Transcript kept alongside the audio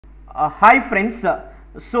Hi friends.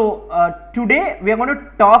 Today we are going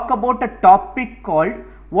to talk about a topic called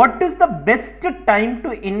what is the best time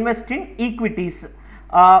to invest in equities.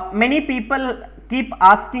 Many people keep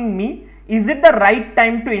asking me, is it the right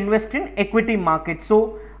time to invest in equity market?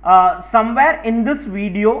 Somewhere in this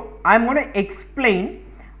video I am going to explain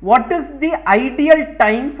what is the ideal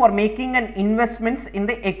time for making an investments in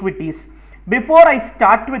the equities. Before I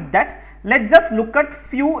start with that, let's just look at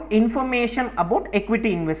few information about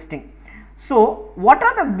equity investing. So what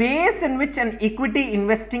are the ways in which an equity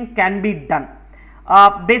investing can be done?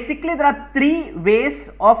 Basically there are three ways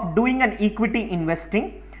of doing an equity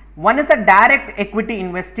investing. One is a direct equity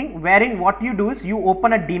investing, wherein what you do is you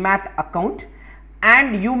open a demat account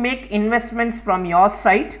and you make investments from your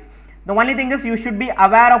side. The only thing is you should be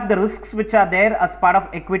aware of the risks which are there as part of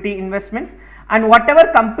equity investments, and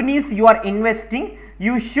whatever companies you are investing,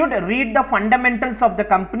 you should read the fundamentals of the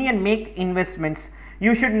company and make investments.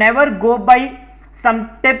 You should never go by some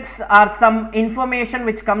tips or some information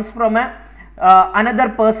which comes from another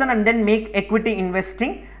person and then make equity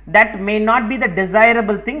investing. That may not be the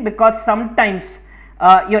desirable thing, because sometimes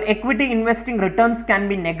your equity investing returns can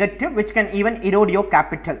be negative, which can even erode your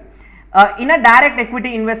capital. In a direct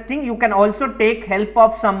equity investing, you can also take help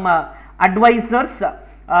of some advisors.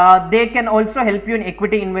 They can also help you in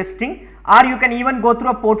equity investing, or you can even go through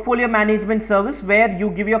a portfolio management service where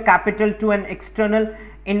you give your capital to an external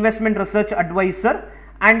investment research advisor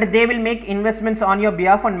and they will make investments on your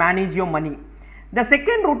behalf and manage your money. The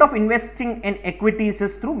second route of investing in equities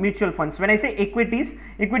is through mutual funds. When I say equities,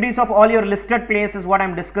 equities of all your listed players is what I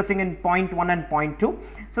am discussing in point 1 and point 2.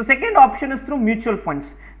 So second option is through mutual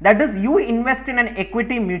funds. That is, you invest in an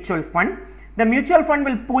equity mutual fund. The mutual fund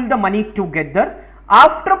will pool the money together.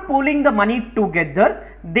 After pooling the money together,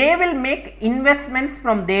 they will make investments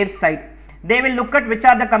from their side. They will look at which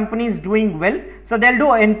are the companies doing well. So they will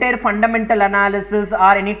do entire fundamental analysis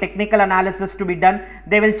or any technical analysis to be done.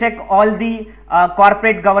 They will check all the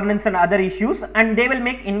corporate governance and other issues, and they will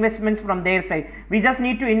make investments from their side. We just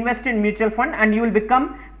need to invest in mutual fund and you will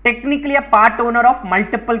become technically a part owner of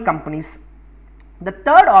multiple companies. The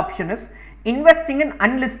third option is investing in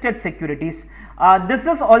unlisted securities. This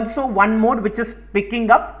is also one mode which is picking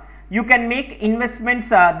up. You can make investments.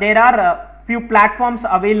 There are few platforms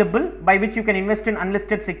available by which you can invest in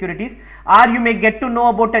unlisted securities, or you may get to know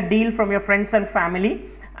about a deal from your friends and family,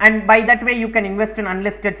 and by that way you can invest in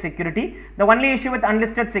unlisted security. The only issue with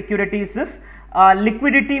unlisted securities is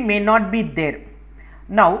liquidity may not be there.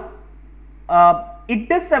 Now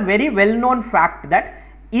it is a very well known fact that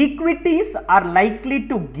equities are likely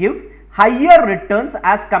to give higher returns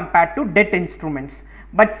as compared to debt instruments,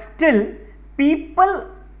 but still people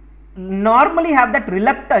normally have that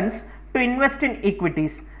reluctance to invest in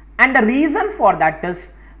equities, and the reason for that is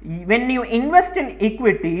when you invest in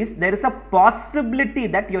equities, there is a possibility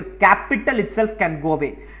that your capital itself can go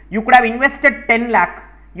away. You could have invested 10 lakh,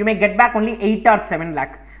 you may get back only 8 or 7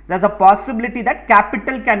 lakh. There is a possibility that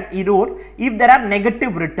capital can erode if there are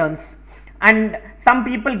negative returns, and some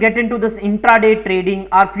people get into this intraday trading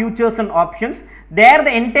or futures and options. There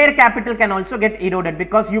the entire capital can also get eroded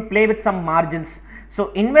because you play with some margins.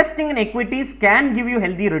 So investing in equities can give you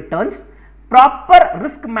healthy returns. Proper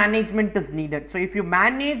risk management is needed. So if you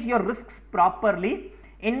manage your risks properly,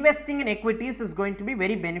 investing in equities is going to be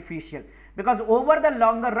very beneficial, because over the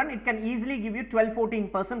longer run it can easily give you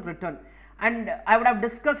 12-14% return. And I would have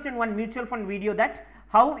discussed in one mutual fund video that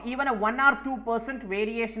how even a 1 or 2%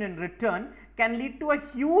 variation in return can lead to a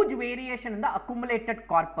huge variation in the accumulated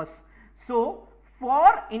corpus. So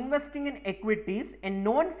for investing in equities, a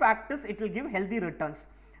known fact is it will give healthy returns,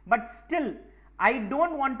 but still I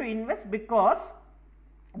don't want to invest because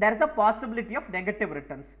there is a possibility of negative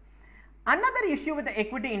returns. Another issue with the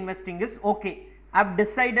equity investing is, okay, I have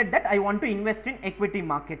decided that I want to invest in equity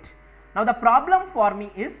market. Now the problem for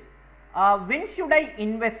me is when should I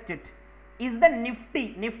invest it? Is the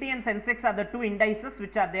Nifty and Sensex are the two indices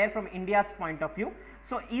which are there from India's point of view.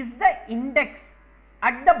 So is the index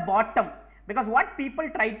at the bottom? Because what people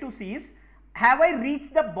try to see is, have I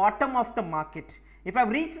reached the bottom of the market? If I have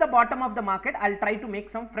reached the bottom of the market, I will try to make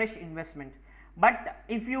some fresh investment. But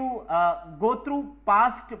if you go through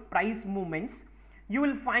past price movements, you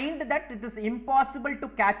will find that it is impossible to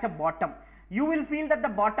catch a bottom. You will feel that the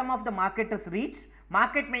bottom of the market is reached.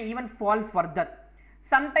 Market may even fall further.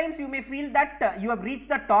 Sometimes you may feel that you have reached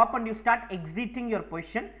the top and you start exiting your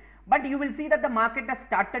position, but you will see that the market has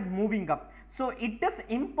started moving up. So it is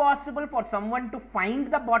impossible for someone to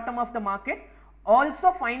find the bottom of the market,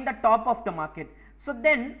 also find the top of the market. So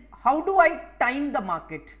then how do I time the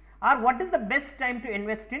market? or what is the best time to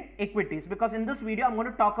invest in equities, because in this video I am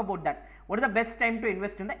going to talk about that. What is the best time to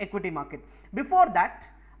invest in the equity market? Before that,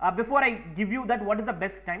 before I give you that what is the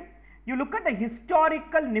best time, you look at the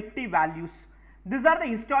historical Nifty values. These are the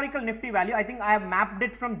historical Nifty value. I think I have mapped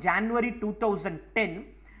it from January 2010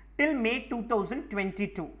 till May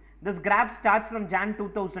 2022. This graph starts from Jan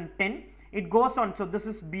 2010. It goes on. So this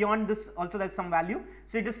is beyond this also, there is some value.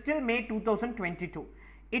 So it is till May 2022.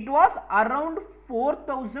 It was around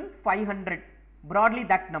 4,500, broadly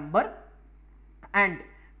that number, and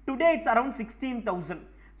today it's around 16,000.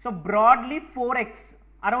 So broadly 4x,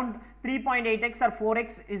 around 3.8x or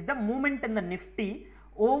 4x is the movement in the Nifty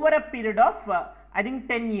over a period of I think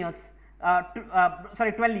 10 years,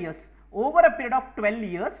 12 years. Over a period of 12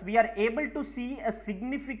 years, we are able to see a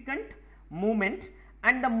significant movement,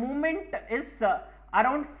 and the movement is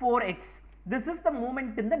around 4x. This is the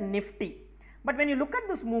movement in the Nifty. But when you look at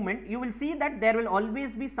this movement, you will see that there will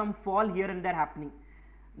always be some fall here and there happening.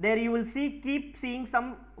 There you will keep seeing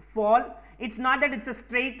some fall. It's not that it's a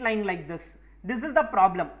straight line like this. This is the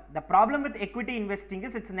problem. The problem with equity investing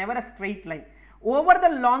is it's never a straight line. Over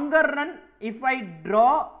the longer run, if I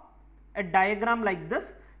draw a diagram like this,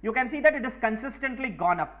 you can see that it is consistently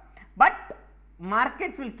gone up. But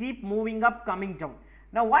markets will keep moving up, coming down.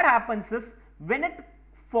 Now what happens is, when it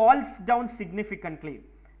falls down significantly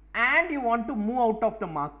and you want to move out of the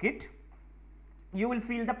market, you will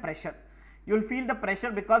feel the pressure. You will feel the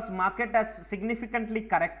pressure because market has significantly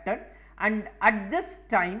corrected, and at this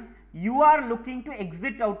time you are looking to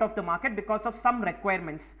exit out of the market because of some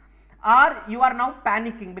requirements, or you are now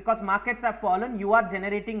panicking because markets have fallen, you are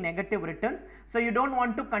generating negative returns, so you don't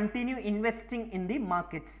want to continue investing in the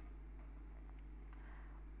markets.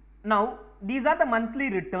 Now these are the monthly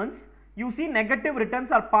returns. You see negative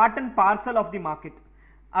returns are part and parcel of the market.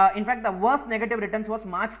 In fact, the worst negative returns was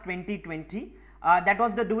March 2020. That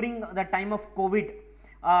was during the time of COVID.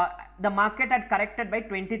 The market had corrected by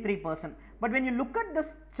 23%. But when you look at this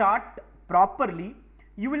chart properly,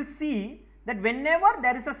 you will see that whenever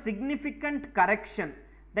there is a significant correction,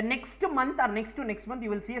 the next month or next to next month, you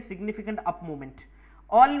will see a significant up movement.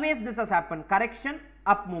 Always this has happened: correction,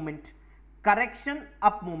 up movement, correction,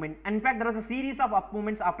 up movement. And in fact, there was a series of up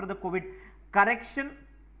movements after the COVID. Correction,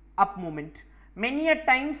 up movement. Many a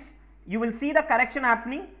times you will see the correction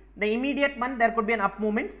happening, the immediate month there could be an up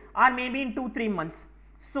movement, or maybe in 2-3 months.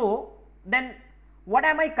 So then what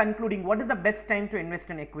am I concluding? What is the best time to invest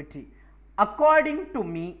in equity? According to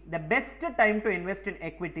me, the best time to invest in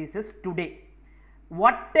equities is today.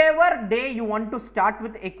 Whatever day you want to start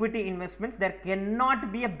with equity investments, there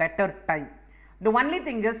cannot be a better time. The only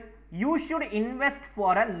thing is, you should invest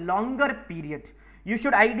for a longer period. You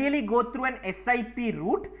should ideally go through an SIP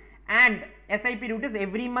route, and SIP route is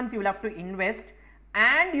every month you will have to invest,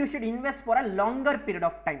 and you should invest for a longer period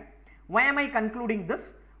of time. Why am I concluding this?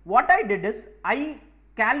 What I did is, I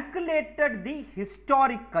calculated the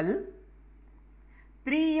historical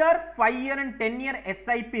 3-year, 5-year and 10-year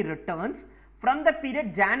SIP returns from the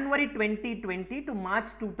period January 2020 to March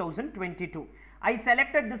 2022. I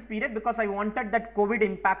selected this period because I wanted that COVID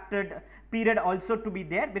impacted period also to be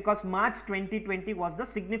there, because March 2020 was the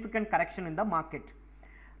significant correction in the market.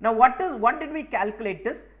 Now what did we calculate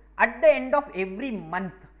is, at the end of every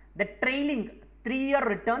month, the trailing 3-year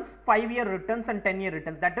returns, 5-year returns and 10-year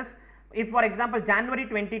returns. That is, if for example January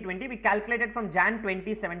 2020, we calculated from Jan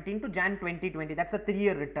 2017 to Jan 2020, that's a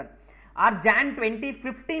 3-year return. Or Jan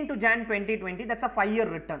 2015 to Jan 2020, that's a 5-year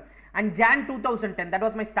return. And Jan 2010, that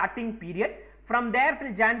was my starting period. From there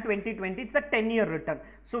till Jan 2020, it's a 10-year return.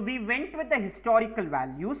 So we went with the historical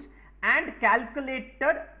values and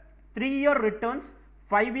calculated 3-year returns,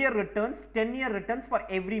 5-year returns, 10-year returns for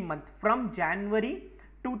every month from January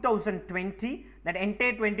 2020, that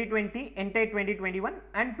entire 2020, entire 2021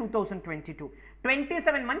 and 2022.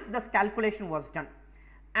 27 months this calculation was done.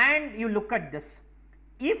 And you look at this.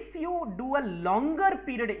 If you do a longer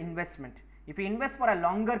period investment, if you invest for a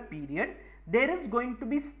longer period, there is going to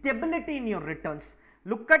be stability in your returns.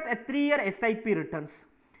 Look at a 3-year SIP returns.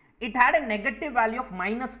 It had a negative value of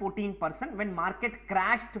minus 14% when market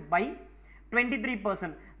crashed by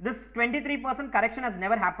 23%. This 23% correction has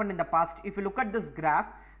never happened in the past. If you look at this graph,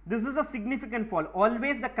 this is a significant fall.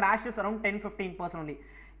 Always the crash is around 10-15% only.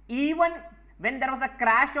 Even when there was a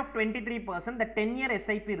crash of 23%, the 10-year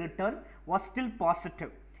SIP return was still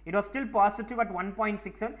positive. It was still positive at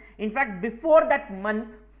 1.67. In fact, before that month,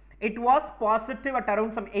 it was positive at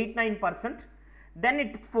around some 8-9%. Then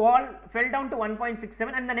it fell down to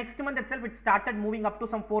 1.67, and the next month itself it started moving up to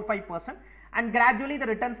some 4-5%, and gradually the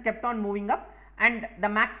returns kept on moving up, and the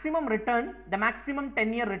maximum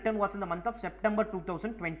 10-year return was in the month of September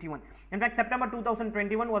 2021. In fact, September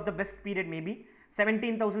 2021 was the best period, maybe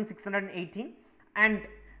 17,618, and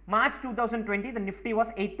March 2020 the Nifty was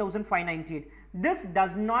 8,598. This does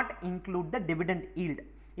not include the dividend yield.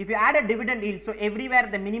 If you add a dividend yield, so everywhere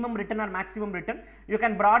the minimum return or maximum return, you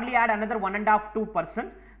can broadly add another 1.5-2%.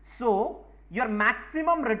 So your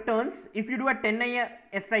maximum returns, if you do a 10-year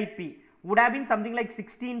SIP, would have been something like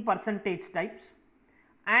 16% types,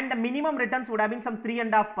 and the minimum returns would have been some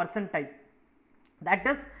 3.5% type. That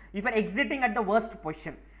is, if you are exiting at the worst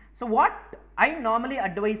position. So what I normally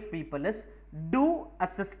advise people is, do a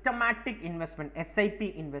systematic investment, SIP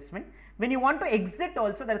investment. When you want to exit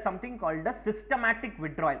also, there is something called a systematic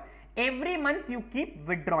withdrawal. Every month you keep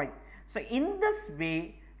withdrawing. So in this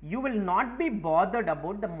way, you will not be bothered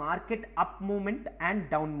about the market up movement and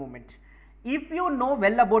down movement. If you know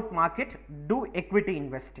well about market, do equity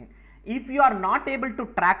investing. If you are not able to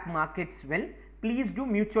track markets well, please do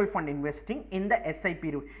mutual fund investing in the SIP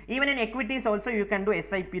route. Even in equities also you can do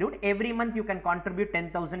SIP route. Every month you can contribute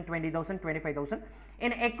 10,000, 20,000, 25,000.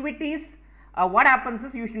 In equities, what happens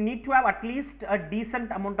is you should need to have at least a decent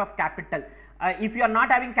amount of capital. If you are not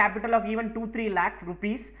having capital of even 2-3 lakhs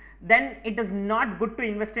rupees, then it is not good to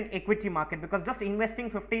invest in equity market, because just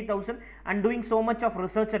investing 50,000 and doing so much of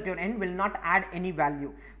research at your end will not add any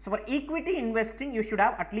value. So for equity investing, you should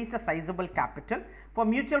have at least a sizable capital. For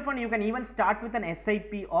mutual fund, you can even start with an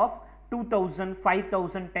SIP of 2,000,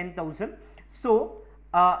 5,000, 10,000. So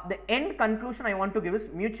the end conclusion I want to give is,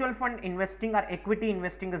 mutual fund investing or equity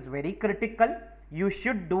investing is very critical. You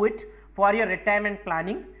should do it for your retirement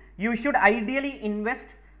planning. You should ideally invest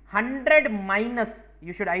 100 minus,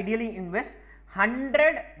 you should ideally invest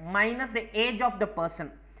 100 minus the age of the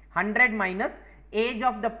person, 100 minus age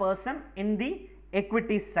of the person in the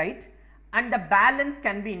equity side, and the balance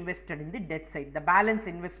can be invested in the debt side. The balance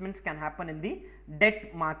investments can happen in the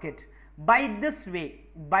debt market. By this way,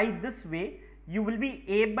 you will be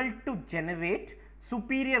able to generate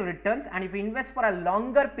superior returns, and if you invest for a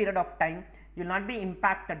longer period of time, you will not be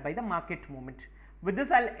impacted by the market movement. With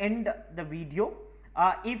this, I will end the video.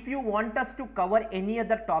 If you want us to cover any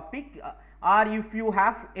other topic, or if you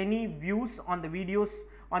have any views on the videos,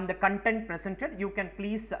 on the content presented, you can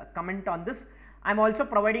please comment on this. I am also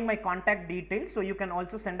providing my contact details, so you can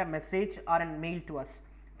also send a message or a mail to us.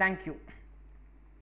 Thank you.